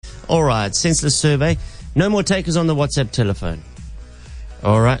All right, senseless survey. No more takers on the WhatsApp telephone.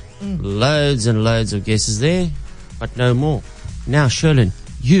 All right, loads and loads of guesses there, but no more. Now, Sherlyn,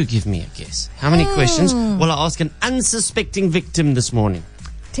 you give me a guess. How many questions will I ask an unsuspecting victim this morning?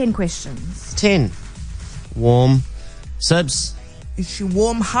 10 questions. 10. Warm. Subs? Is she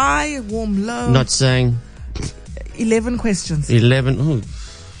warm high, warm low? Not saying. 11 questions. 11. Oh,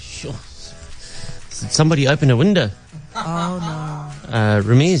 sure. Did somebody open a window? Oh,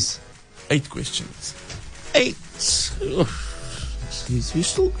 Ramiz? 8 questions. 8. Oh, you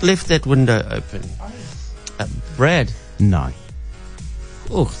still left that window open. Brad? 9.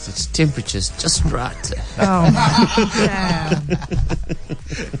 Oh, the temperature's just right. no.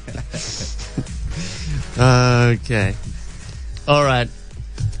 Damn. Okay. All right.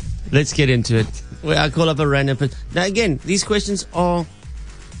 Let's get into it. I call up a random person. Now, again, these questions are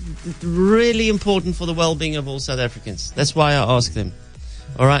really important for the well-being of all South Africans. That's why I ask them.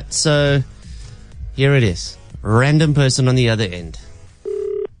 All right, so here it is. Random person on the other end.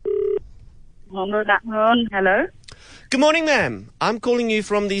 Hello. Good morning, ma'am. I'm calling you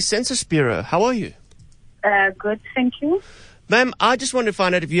from the Census Bureau. How are you? Good, thank you. Ma'am, I just want to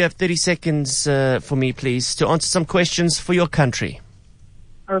find out if you have 30 seconds for me, please, to answer some questions for your country.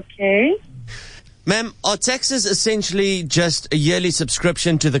 Okay. Ma'am, are taxes essentially just a yearly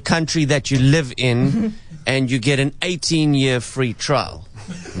subscription to the country that you live in and you get an 18-year free trial?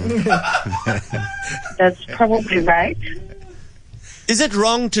 That's probably right. Is it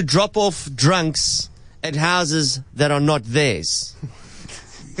wrong to drop off drunks at houses that are not theirs?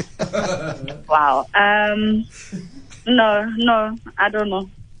 Wow. No, I don't know.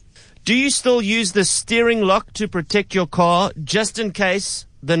 Do you still use the steering lock to protect your car just in case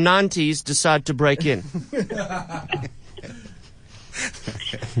the 90s decide to break in?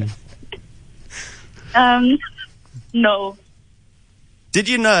 No. Did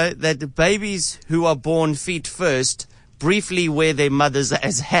you know that the babies who are born feet first briefly wear their mothers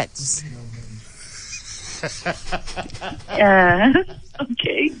as hats?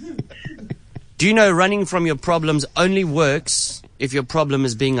 Okay. Do you know running from your problems only works if your problem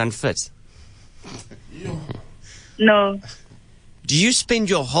is being unfit? No. Do you spend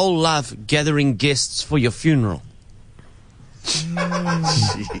your whole life gathering guests for your funeral?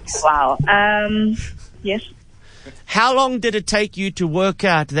 Wow. Yes. How long did it take you to work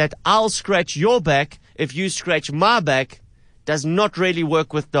out that I'll scratch your back if you scratch my back does not really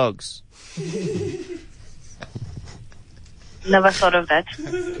work with dogs? Never thought of that.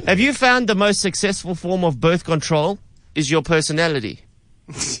 Have you found the most successful form of birth control is your personality?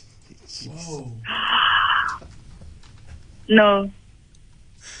 No.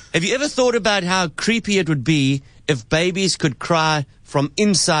 Have you ever thought about how creepy it would be if babies could cry from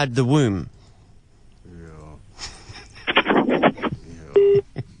inside the womb?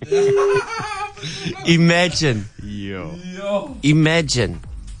 Imagine. Imagine.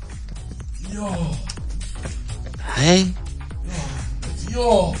 Hey?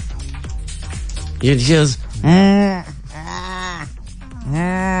 You'd hear...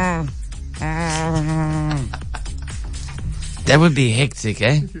 That would be hectic,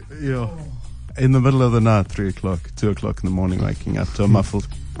 eh? Yeah. In the middle of the night, 3 o'clock, 2 o'clock in the morning, waking up to a muffled...